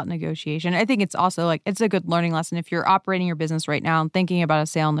 it's all about negotiation. I think it's also it's a good learning lesson if you're operating your business right now and thinking about a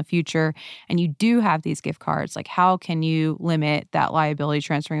sale in the future, and you do have these gift cards. How can you limit that liability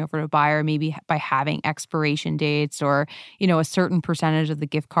transferring over to a buyer? Maybe by having expiration dates, or a certain percentage of the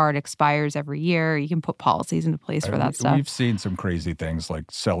gift card expires every year. You can put policies into place for that stuff. We've seen some crazy things like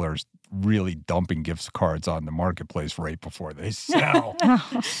sellers really dumping gift cards on the marketplace right before they sell.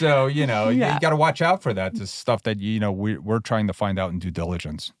 So, you got to watch out for that. This stuff that, we're trying to find out in due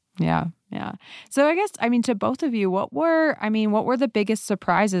diligence. Yeah. Yeah. So I guess, to both of you, what were the biggest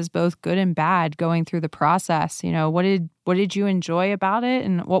surprises, both good and bad, going through the process? What did you enjoy about it?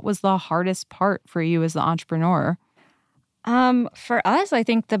 And what was the hardest part for you as the entrepreneur? For us, I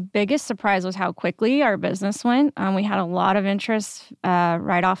think the biggest surprise was how quickly our business went. We had a lot of interest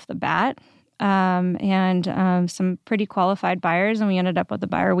right off the bat, and some pretty qualified buyers, and we ended up with a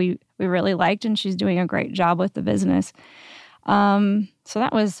buyer we really liked, and she's doing a great job with the business. So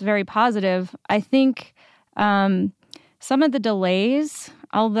that was very positive. I think some of the delays,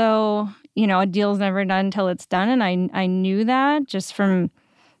 although, a deal's never done until it's done, and I knew that just from,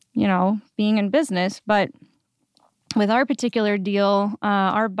 being in business, but with our particular deal,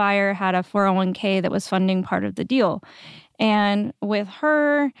 our buyer had a 401k that was funding part of the deal. And with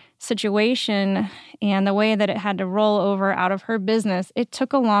her situation and the way that it had to roll over out of her business, it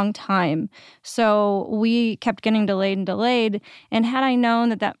took a long time. So we kept getting delayed and delayed. And had I known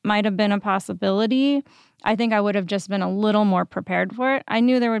that might have been a possibility, I think I would have just been a little more prepared for it. I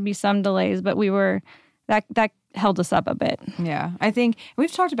knew there would be some delays, but that held us up a bit. Yeah. I think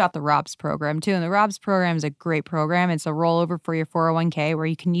we've talked about the ROBS program too. And the ROBS program is a great program. It's a rollover for your 401k where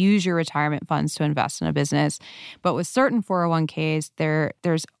you can use your retirement funds to invest in a business. But with certain 401ks,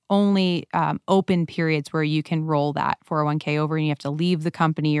 there's only open periods where you can roll that 401k over, and you have to leave the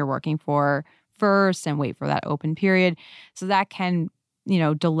company you're working for first and wait for that open period. So that can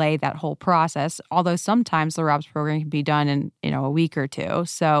delay that whole process. Although sometimes the ROBS program can be done in, a week or two.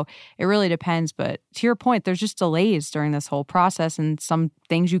 So it really depends. But to your point, there's just delays during this whole process and some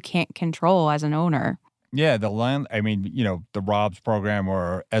things you can't control as an owner. Yeah, the ROBS program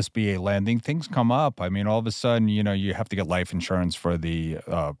or SBA lending, things come up. All of a sudden, you have to get life insurance for the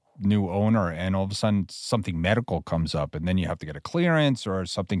new owner, and all of a sudden something medical comes up, and then you have to get a clearance, or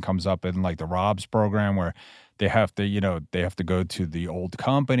something comes up in the ROBS program where they have to go to the old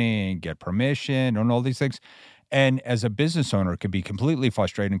company and get permission and all these things. And as a business owner, it could be completely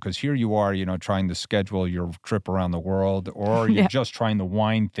frustrating because here you are, trying to schedule your trip around the world, or you're just trying to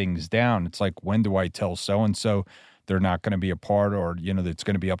wind things down. It's like, when do I tell so-and-so they're not going to be a part, or, it's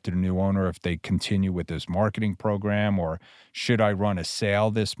going to be up to the new owner if they continue with this marketing program, or should I run a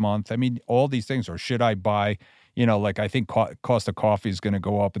sale this month? All these things, or should I buy, I think cost of coffee is going to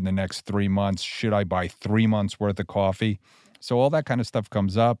go up in the next 3 months. Should I buy 3 months worth of coffee? So all that kind of stuff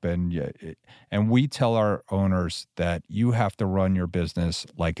comes up, and we tell our owners that you have to run your business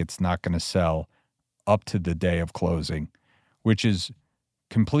like it's not going to sell up to the day of closing, which is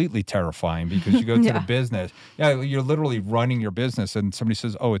completely terrifying because you go to the business. Yeah, you're literally running your business, and somebody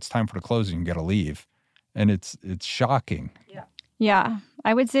says, "Oh, it's time for the closing. You got to leave," and it's shocking. Yeah. Yeah,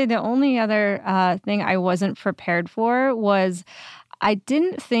 I would say the only other thing I wasn't prepared for was I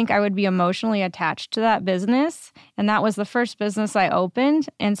didn't think I would be emotionally attached to that business. And that was the first business I opened.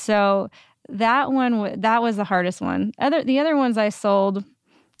 And so that was the hardest one. The other ones I sold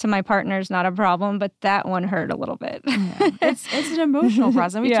to my partner's not a problem, but that one hurt a little bit. Yeah. It's an emotional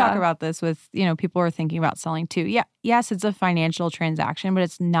process. We talk about this with, people who are thinking about selling too. Yeah. Yes, it's a financial transaction, but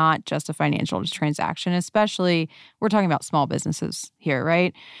it's not just a financial transaction, especially we're talking about small businesses here,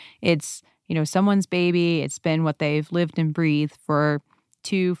 right? It's, someone's baby. It's been what they've lived and breathed for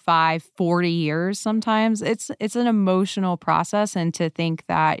 2, 5, 40 years sometimes. It's an emotional process. And to think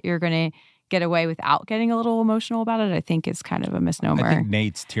that you're going to get away without getting a little emotional about it, I think is kind of a misnomer. I think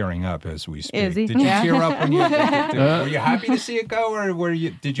Nate's tearing up as we speak. Is he? Did you tear up when you were you happy to see it go, or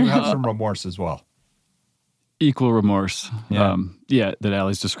did you have some remorse as well? Equal remorse. Yeah. That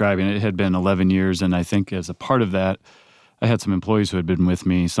Allie's describing. It had been 11 years, and I think as a part of that, I had some employees who had been with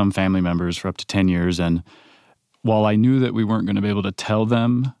me, some family members for up to 10 years, and while I knew that we weren't going to be able to tell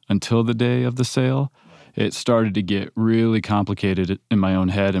them until the day of the sale, it started to get really complicated in my own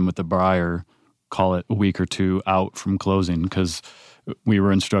head and with the buyer, call it a week or two out from closing, because we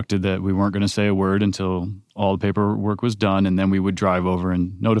were instructed that we weren't going to say a word until all the paperwork was done, and then we would drive over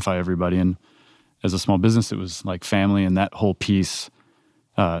and notify everybody. And as a small business, it was like family, and that whole piece,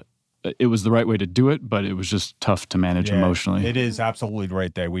 it was the right way to do it, but it was just tough to manage emotionally. It is absolutely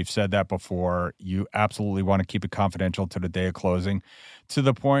right there. We've said that before. You absolutely want to keep it confidential to the day of closing, to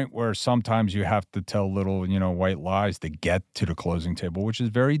the point where sometimes you have to tell little, white lies to get to the closing table, which is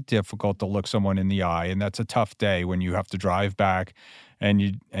very difficult to look someone in the eye. And that's a tough day when you have to drive back and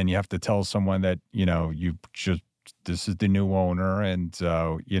you have to tell someone that, this is the new owner, and,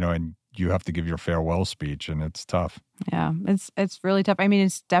 and you have to give your farewell speech, and it's tough. Yeah, it's really tough. I mean,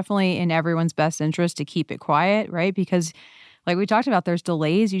 it's definitely in everyone's best interest to keep it quiet, right? Because like we talked about, there's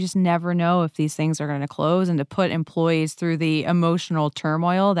delays. You just never know if these things are going to close, and to put employees through the emotional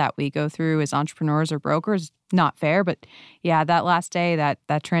turmoil that we go through as entrepreneurs or brokers, not fair. But yeah, that last day,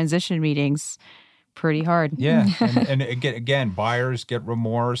 that transition meeting's pretty hard. Yeah. And again, buyers get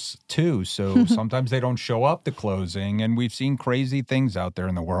remorse too. So sometimes they don't show up to closing. And we've seen crazy things out there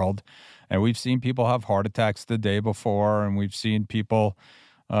in the world. And we've seen people have heart attacks the day before. And we've seen people,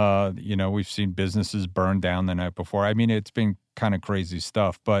 we've seen businesses burn down the night before. I mean, it's been kind of crazy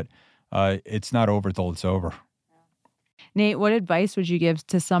stuff, but it's not over till it's over. Nate, what advice would you give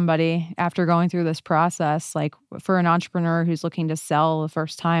to somebody after going through this process? Like for an entrepreneur who's looking to sell the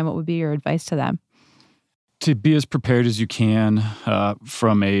first time, what would be your advice to them? To be as prepared as you can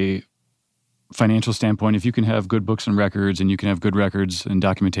from a financial standpoint. If you can have good books and records, and you can have good records and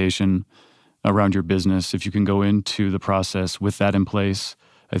documentation around your business, if you can go into the process with that in place,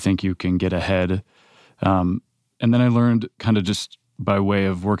 I think you can get ahead. And then I learned kind of just by way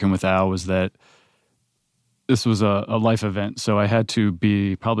of working with Al was that this was a life event. So I had to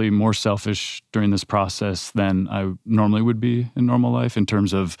be probably more selfish during this process than I normally would be in normal life, in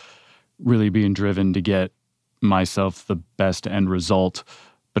terms of really being driven to get myself the best end result,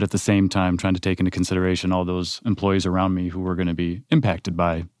 but at the same time trying to take into consideration all those employees around me who were going to be impacted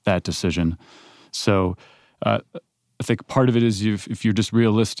by that decision. So I think part of it is if you're just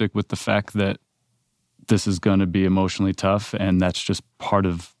realistic with the fact that this is going to be emotionally tough and that's just part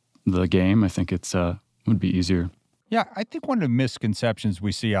of the game, I think it's would be easier. Yeah, I think one of the misconceptions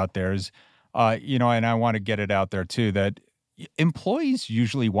we see out there is, and I want to get it out there too, that employees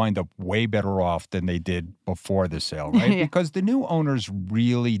usually wind up way better off than they did before the sale, right? Yeah. Because the new owners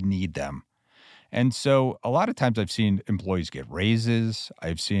really need them. And so a lot of times I've seen employees get raises.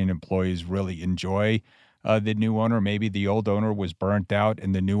 I've seen employees really enjoy the new owner. Maybe the old owner was burnt out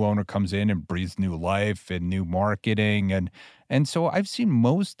and the new owner comes in and breathes new life and new marketing. And so I've seen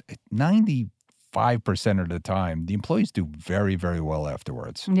 95% of the time, the employees do very, very well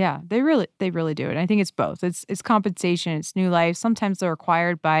afterwards. Yeah, they really do it. I think it's both. It's compensation, it's new life. Sometimes they're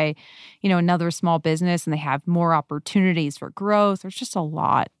acquired by, another small business and they have more opportunities for growth. There's just a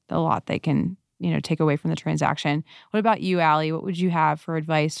lot they can, take away from the transaction. What about you, Allie? What would you have for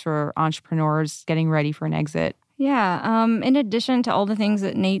advice for entrepreneurs getting ready for an exit? Yeah, in addition to all the things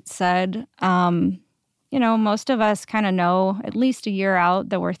that Nate said, most of us kind of know at least a year out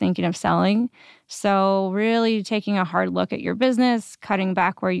that we're thinking of selling. So really taking a hard look at your business, cutting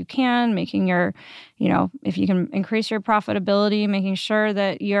back where you can, making your, if you can increase your profitability, making sure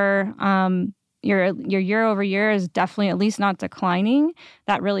that your year over year is definitely at least not declining.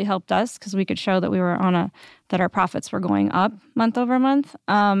 That really helped us because we could show that we were that our profits were going up month over month.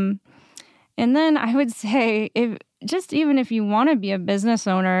 And then I would say even if you want to be a business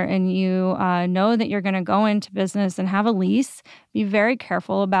owner and you know that you're going to go into business and have a lease, be very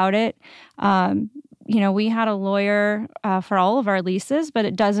careful about it. We had a lawyer for all of our leases, but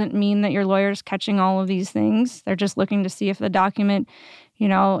it doesn't mean that your lawyer's catching all of these things. They're just looking to see if the document,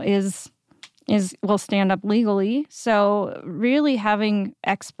 will stand up legally. So really having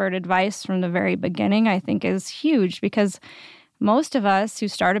expert advice from the very beginning, I think, is huge, because most of us who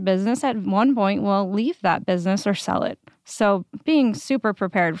start a business at one point will leave that business or sell it. So being super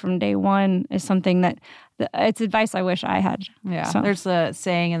prepared from day one is something that it's advice I wish I had. Yeah. So. There's a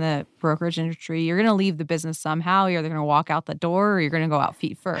saying in the brokerage industry, you're going to leave the business somehow. You're either going to walk out the door or you're going to go out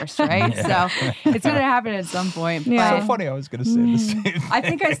feet first, right? So it's going to happen at some point. Yeah. So funny. I was going to say the same thing. I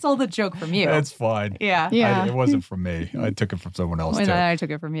think I stole the joke from you. That's fine. Yeah. It wasn't from me. I took it from someone else And too. I took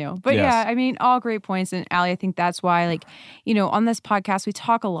it from you. But Yes. yeah, I mean, all great points. And Allie, I think that's why, like, on this podcast, we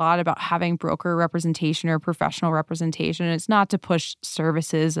talk a lot about having broker representation or professional representation. And it's not to push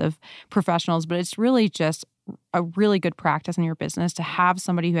services of professionals, but it's really just a really good practice in your business to have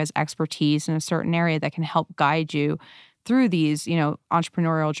somebody who has expertise in a certain area that can help guide you through these,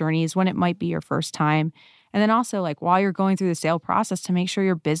 entrepreneurial journeys when it might be your first time. And then also, like, while you're going through the sale process, to make sure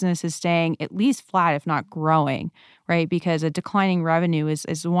your business is staying at least flat, if not growing, right? Because a declining revenue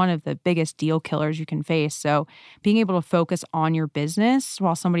is one of the biggest deal killers you can face. So being able to focus on your business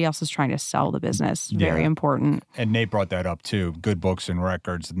while somebody else is trying to sell the business, very important. And Nate brought that up too. Good books and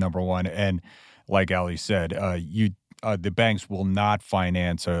records, number one. And like Ali said, the banks will not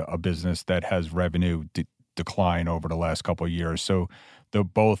finance a business that has revenue decline over the last couple of years. So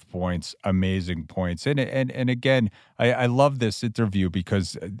both points, amazing points. And again, I love this interview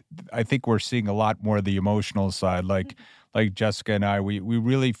because I think we're seeing a lot more of the emotional side. Like Jessica and I, we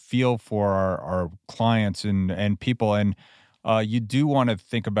really feel for our clients and people. And you do want to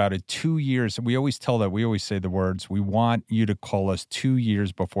think about it 2 years. We always say the words, we want you to call us 2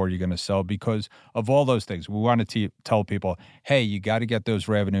 years before you're going to sell because of all those things. We want to tell people, hey, you got to get those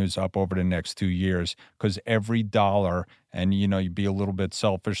revenues up over the next 2 years because every dollar, and you'd be a little bit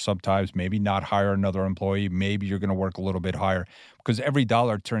selfish sometimes, maybe not hire another employee, maybe you're going to work a little bit higher because every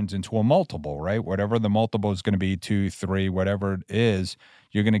dollar turns into a multiple, right? Whatever the multiple is going to be, 2, 3, whatever it is,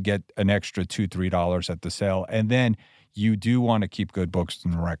 you're going to get an extra $2, $3 at the sale. And then you do want to keep good books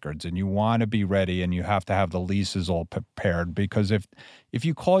and records and you want to be ready and you have to have the leases all prepared because if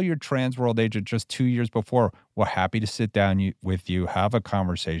you call your Transworld agent just 2 years before, we're happy to sit down with you, have a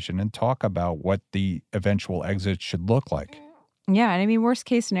conversation and talk about what the eventual exit should look like. Yeah. And I mean, worst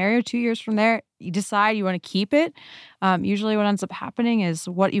case scenario, 2 years from there, you decide you want to keep it. Usually what ends up happening is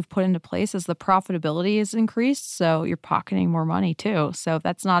what you've put into place is the profitability is increased. So you're pocketing more money too. So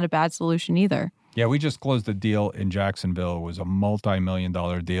that's not a bad solution either. Yeah, we just closed a deal in Jacksonville. It was a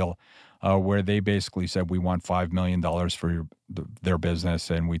multi-million-dollar deal where they basically said, we want $5 million for their business,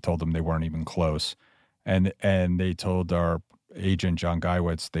 and we told them they weren't even close. And they told our agent, John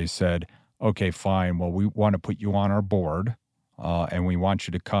Geiwitz, they said, okay, fine, well, we want to put you on our board, and we want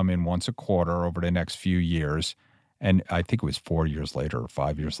you to come in once a quarter over the next few years. And I think it was 4 years later or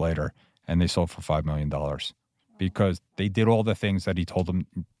 5 years later, and they sold for $5 million because they did all the things that he told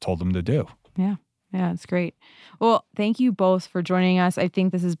them to do. Yeah. Yeah, it's great. Well, thank you both for joining us. I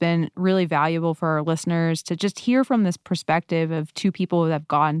think this has been really valuable for our listeners to just hear from this perspective of two people that have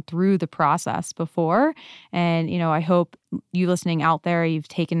gone through the process before. And, I hope you listening out there, you've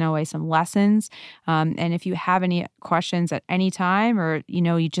taken away some lessons. And if you have any questions at any time or,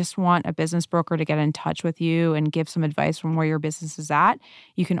 you just want a business broker to get in touch with you and give some advice from where your business is at,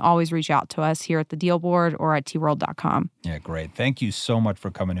 you can always reach out to us here at the Deal Board or at tworld.com. Yeah, great. Thank you so much for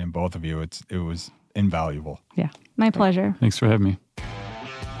coming in, both of you. It was invaluable. Yeah. My pleasure. Thanks for having me.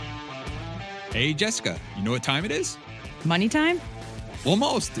 Hey, Jessica, you know what time it is? Money time?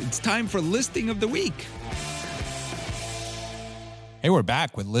 Almost. It's time for Listing of the Week. Hey, we're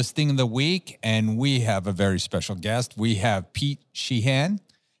back with Listing of the Week, and we have a very special guest. We have Pete Sheehan,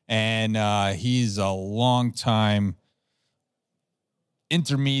 and he's a long-time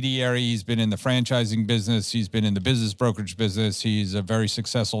intermediary. He's been in the franchising business. He's been in the business brokerage business. He's a very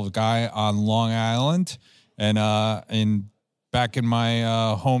successful guy on Long Island and back in my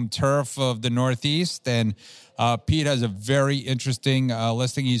home turf of the Northeast. And Pete has a very interesting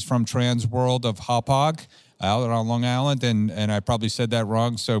listing. He's from Transworld of Hauppauge out on Long Island. And I probably said that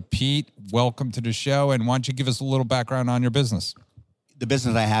wrong. So Pete, welcome to the show. And why don't you give us a little background on your business? The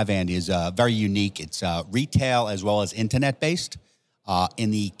business I have, Andy, is very unique. It's retail as well as internet-based.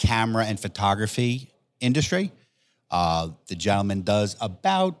 In the camera and photography industry. The gentleman does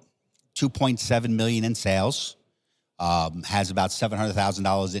about $2.7 million in sales, has about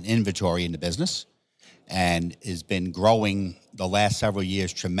 $700,000 in inventory in the business, and has been growing the last several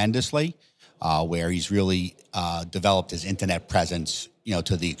years tremendously, where he's really developed his internet presence,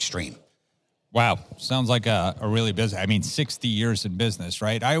 to the extreme. Wow. Sounds like a really business. 60 years in business,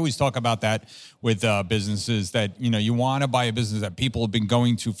 right? I always talk about that with businesses that, you want to buy a business that people have been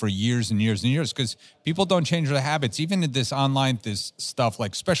going to for years and years and years because people don't change their habits. Even in this online, this stuff,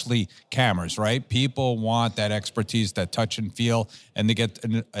 like especially cameras, right? People want that expertise, that touch and feel, and they get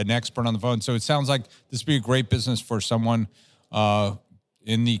an expert on the phone. So it sounds like this would be a great business for someone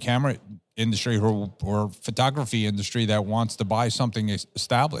in the camera industry or photography industry that wants to buy something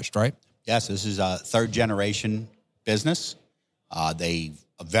established, right? Yes, this is a third generation business. They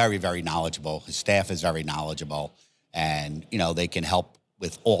are very, very knowledgeable. His staff is very knowledgeable, and they can help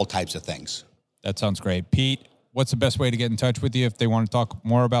with all types of things. That sounds great. Pete, what's the best way to get in touch with you if they want to talk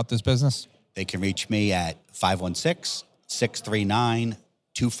more about this business? They can reach me at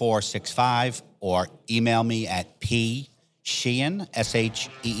 516-639-2465 or email me at psheehan,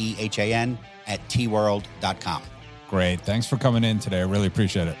 SHEEHAN, @tworld.com. Great. Thanks for coming in today. I really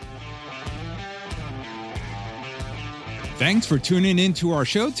appreciate it. Thanks for tuning into our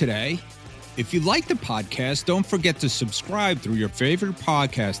show today. If you like the podcast, don't forget to subscribe through your favorite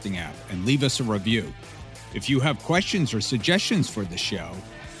podcasting app and leave us a review. If you have questions or suggestions for the show,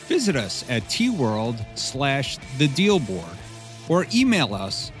 visit us at tworld/thedealboard or email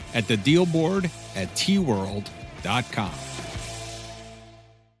us at thedealboard@tworld.com.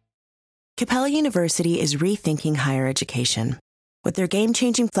 Capella University is rethinking higher education. With their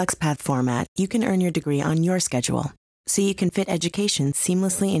game-changing FlexPath format, you can earn your degree on your schedule, so you can fit education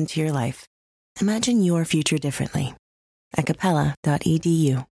seamlessly into your life. Imagine your future differently at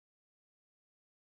capella.edu.